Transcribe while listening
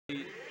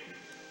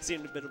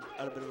seemed at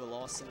a bit of a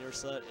loss in your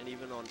set, and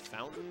even on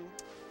Fountain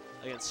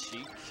against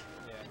Sheik,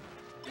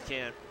 you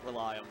can't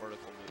rely on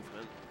vertical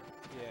movement.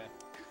 Yeah.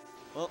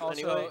 Well, also,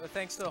 anyway,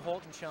 thanks to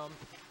Holt and Chum,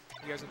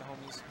 you guys are the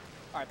homies.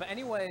 All right, but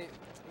anyway,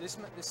 this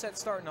set's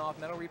starting off.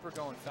 MetalReaper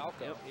going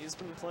Falco. Yep, he's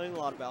been playing a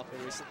lot of Falco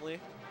recently.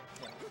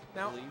 Yeah.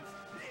 Now, I believe.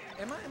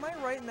 am I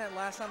right in that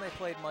last time they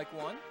played Mike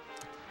won?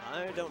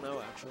 I don't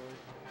know actually.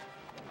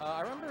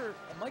 I remember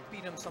Mike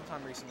beat him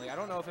sometime recently. I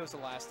don't know if it was the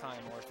last time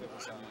or if it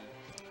was.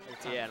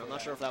 Yeah, and I'm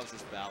not sure if that was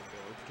his Falco,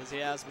 because he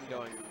has been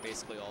going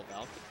basically all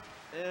Falco.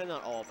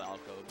 Not all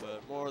Falco,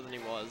 but more than he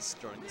was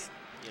during this,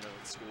 you know,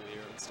 school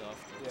year and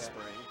stuff in the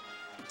spring.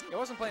 He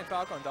wasn't playing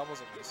Falco in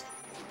doubles at least.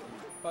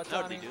 But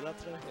how did he do that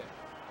today?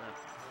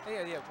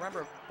 Yeah. Yeah.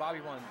 Remember, Bobby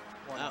won.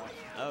 Oh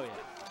yeah.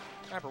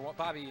 Remember,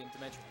 Bobby in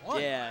Dimension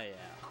 1. Yeah.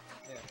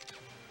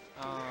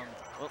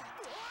 Well,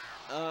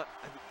 I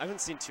haven't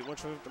seen too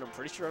much of it, but I'm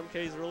pretty sure MK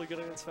is really good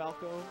against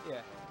Falco.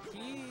 Yeah,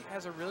 he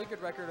has a really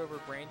good record over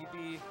Brandy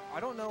B. I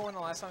don't know when the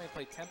last time he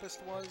played Tempest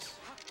was.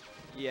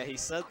 Yeah, I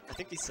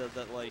think he said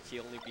that like he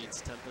only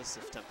beats Tempest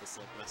if Tempest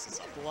like messes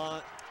up a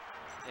lot.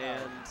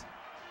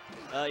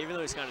 And even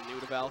though he's kind of new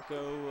to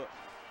Falco,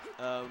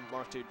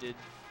 MK.II did,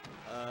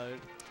 I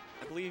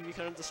believe he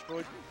kind of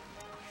destroyed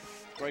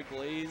Bright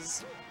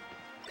Blaze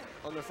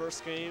on their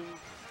first game.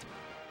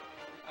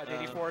 Did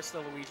he force the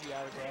Luigi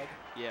out of drag?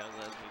 Yeah, and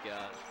then he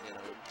got, you know,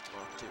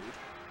 MK.II.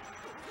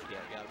 Yeah,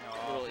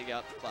 he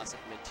got the classic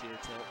mid-tier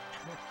tilt.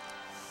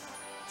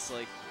 It's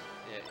like,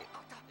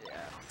 yeah.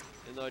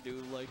 Even though I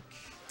do like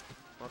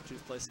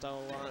MK.II's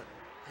playstyle a lot,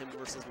 him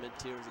versus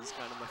mid-tiers is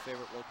kind of my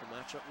favorite local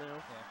matchup now.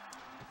 Yeah.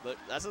 But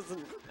that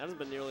hasn't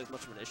been nearly as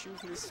much of an issue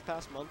for this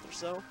past month or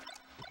so.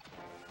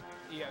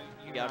 Yeah,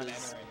 he got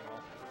his,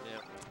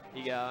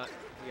 he got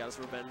his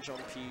revenge on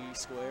P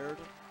squared.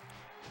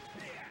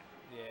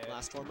 Yeah.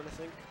 Last tournament, I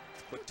think.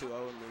 Quick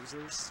 2-0 and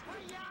losers.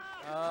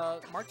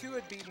 MK.II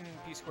had beaten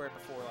P squared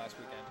before last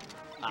weekend.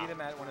 He beat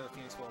him at one of the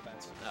Phoenixville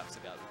events. So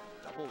got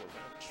double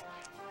revenge.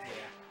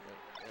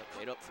 Yeah.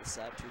 Made up for the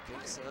sad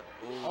 2K set.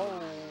 Ooh,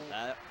 oh.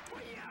 That.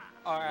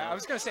 Alright, I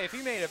was gonna say if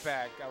he made it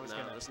back, I was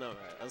gonna. There's no way.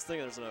 I was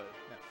thinking there's no.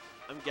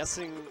 I'm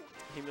guessing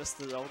he missed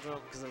the double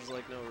jump because there's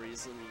like no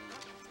reason.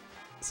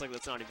 It's like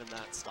that's not even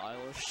that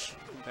stylish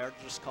compared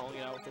to just calling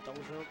it out with the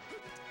double jump.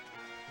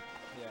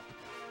 Yeah.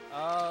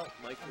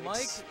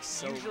 Mike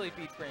so usually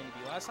beats Brandy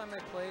B. Last time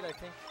they played, I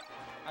think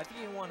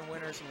he won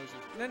winners and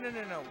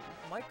losers. No.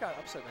 Mike got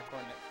upset by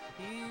Cornet.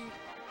 He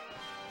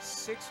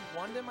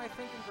 6-1'd him, I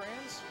think, in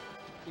grands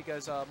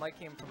because Mike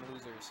came from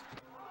losers.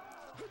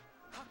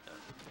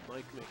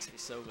 Mike makes me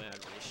so mad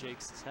when he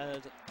shakes his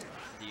head.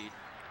 Indeed.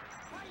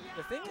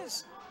 The thing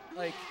is,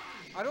 like,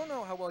 I don't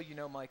know how well you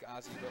know Mike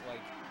Ozzy, but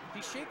like,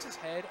 he shakes his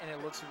head and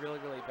it looks really,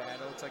 really bad.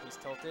 It looks like he's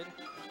tilted.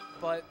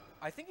 But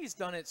I think he's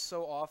done it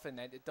so often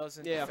that it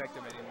doesn't affect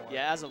him anymore.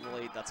 Yeah, as of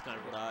late, that's kind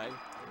of what I.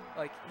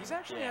 Like, he's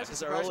actually has a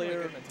surprisingly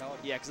good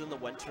mentality. Yeah, because in the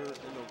winter,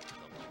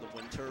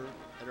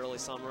 and early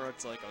summer,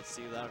 it's like I'll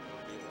see that and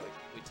I'll be like,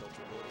 we tilt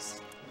your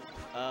boys.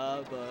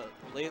 But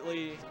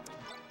lately,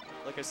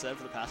 like I said,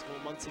 for the past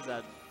couple months, he's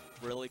had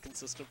really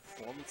consistent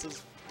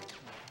performances.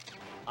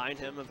 I and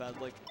him have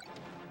had like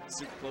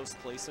super close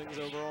placings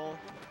overall.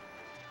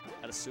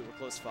 Had a super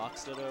close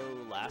Fox Ditto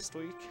last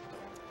week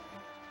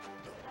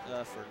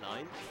for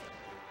 9th.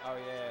 Oh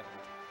yeah.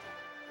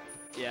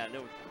 Yeah,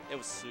 no, it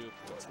was super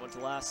close. Went to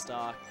last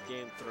stock,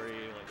 game 3,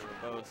 like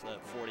we were both at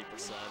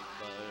 40%,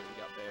 but we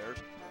got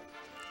bared.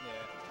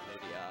 Yeah.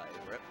 Maybe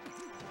rip.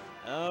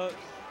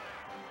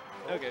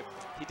 Okay,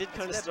 he did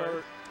kind of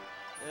start.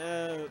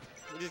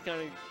 He did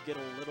kind of get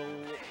a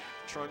little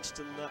trunched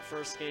in that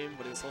first game,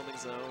 but he was holding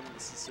his own.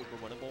 This is super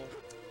winnable.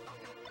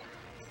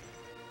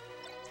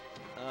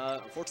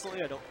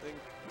 Unfortunately, I don't think,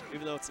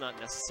 even though it's not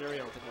necessary, I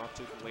don't think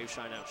MK.II can wave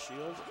shine out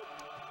shield.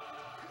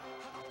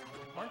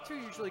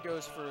 MK.II usually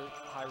goes for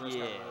high risk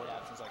high reward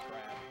options like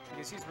grab,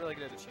 because he's really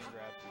good at the chain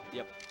grab.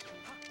 Yep.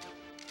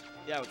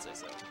 Yeah, I would say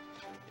so.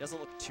 He doesn't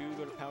look too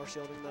good at power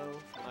shielding though,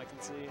 from what I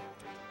can see.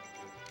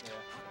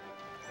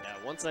 Yeah,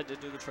 once I did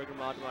do the trigger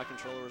mod in my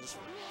controller, just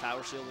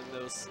power shielding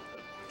those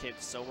became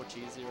so much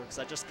easier, because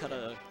I just cut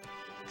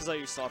because I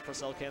use soft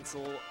press L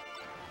cancel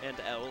and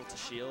L to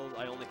shield,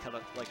 I only cut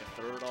like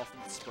a third off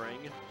of the spring.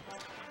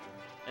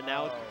 And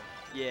now,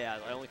 yeah,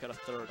 I only cut a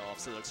third off,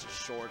 so it's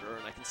just shorter,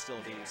 and I can still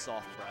do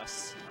soft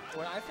press.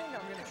 What I think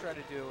I'm going to try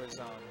to do is,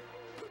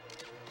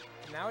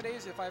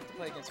 nowadays, if I have to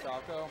play against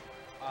Falco,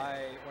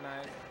 when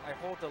I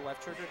hold the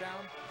left trigger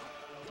down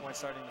when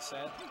starting the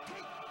set.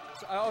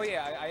 So, oh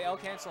yeah, I L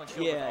cancel and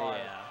shield with R.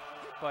 Yeah.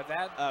 But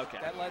that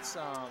lets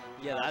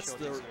that's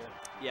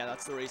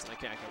the reason I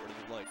can't get rid of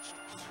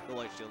the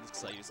light shields,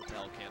 because I use it to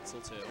L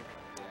cancel too.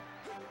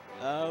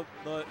 Yeah.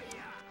 But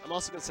I'm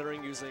also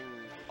considering using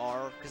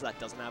R, because that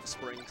doesn't have a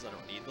spring, because I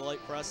don't need the light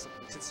press.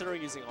 I'm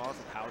considering using R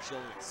for power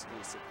shielding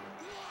exclusively.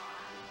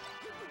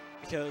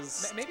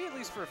 Because maybe at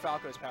least for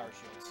Falco's power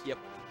shields. Yep.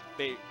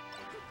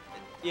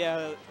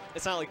 Yeah,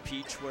 it's not like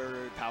Peach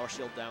where power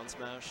shield down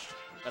smash.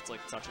 That's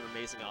like such an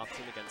amazing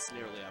option against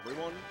nearly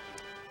everyone.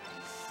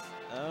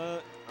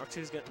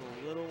 R2's getting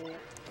a little...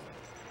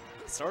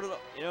 Started,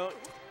 you know,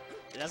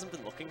 it hasn't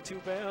been looking too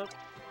bad,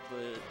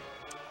 but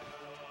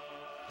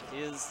he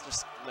is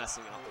just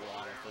messing up a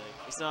lot, I think.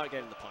 He's not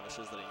getting the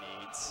punishes that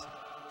he needs.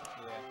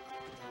 Yeah.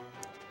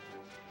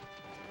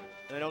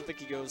 And I don't think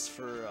he goes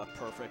for a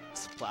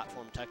perfect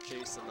platform tech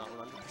chase, I'm not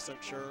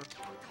 100% sure.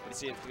 But he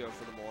seems to go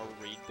for the more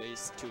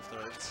read-based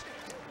 2/3.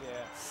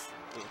 Yeah.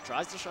 He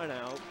tries to shine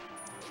out.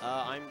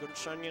 I'm good at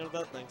shining out of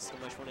that thanks to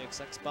my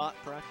 20XX bot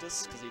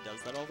practice, because he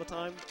does that all the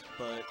time.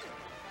 But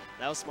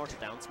that was smart to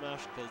down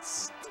smash,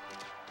 because...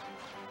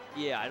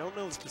 Yeah, I don't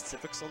know the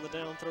specifics on the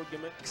down throw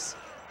gimmicks.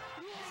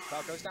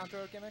 Falco's down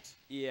throw gimmicks?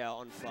 Yeah,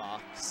 on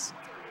Fox.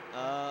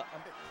 I'm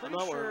pretty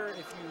sure if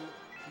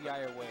you DI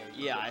away.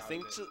 Yeah, I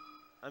think...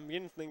 I'm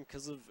beginning to think,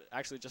 because of...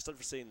 Actually, just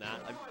after seeing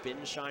that, I've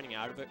been shining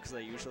out of it, because I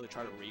usually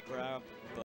try to re-grab, but...